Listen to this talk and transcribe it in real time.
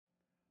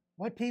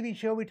What TV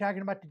show are we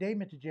talking about today,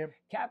 Mr. Jim?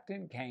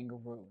 Captain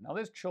Kangaroo. Now,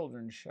 this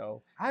children's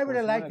show. I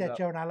really was liked one of that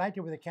show, and I liked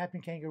it where the Captain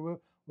Kangaroo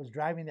was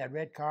driving that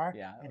red car,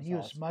 Yeah, that and was he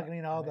was awesome.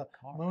 smuggling all the Red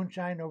car.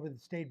 moonshine over the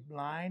state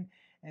line,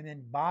 and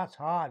then Boss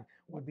Hogg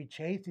would be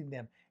chasing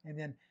them, and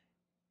then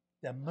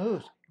the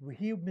moose,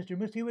 Mr.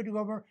 Moose, he would go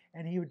over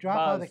and he would drop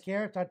all the Buzz.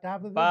 carrots on top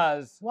of them.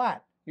 Buzz.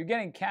 What? You're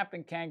getting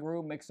Captain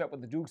Kangaroo mixed up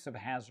with the Dukes of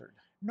Hazzard.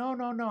 No,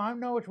 I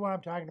know which one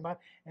I'm talking about.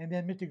 And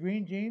then Mr.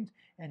 Green Jeans,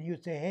 and he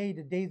would say, hey,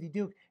 to Daisy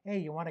Duke, hey,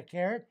 you want a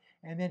carrot?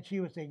 And then she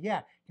would say,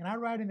 yeah, can I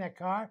ride in that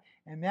car?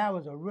 And that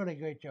was a really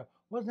great show.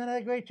 Wasn't that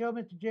a great show,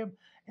 Mr. Jim?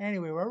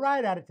 Anyway, we're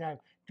right out of time.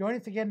 Join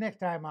us again next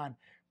time on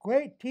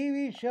Great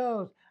TV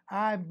Shows.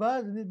 I'm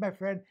Buzz, and this is my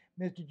friend,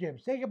 Mr. Jim.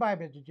 Say goodbye,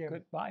 Mr. Jim.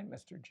 Goodbye,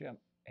 Mr. Jim.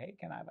 Hey,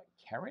 can I have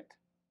a carrot?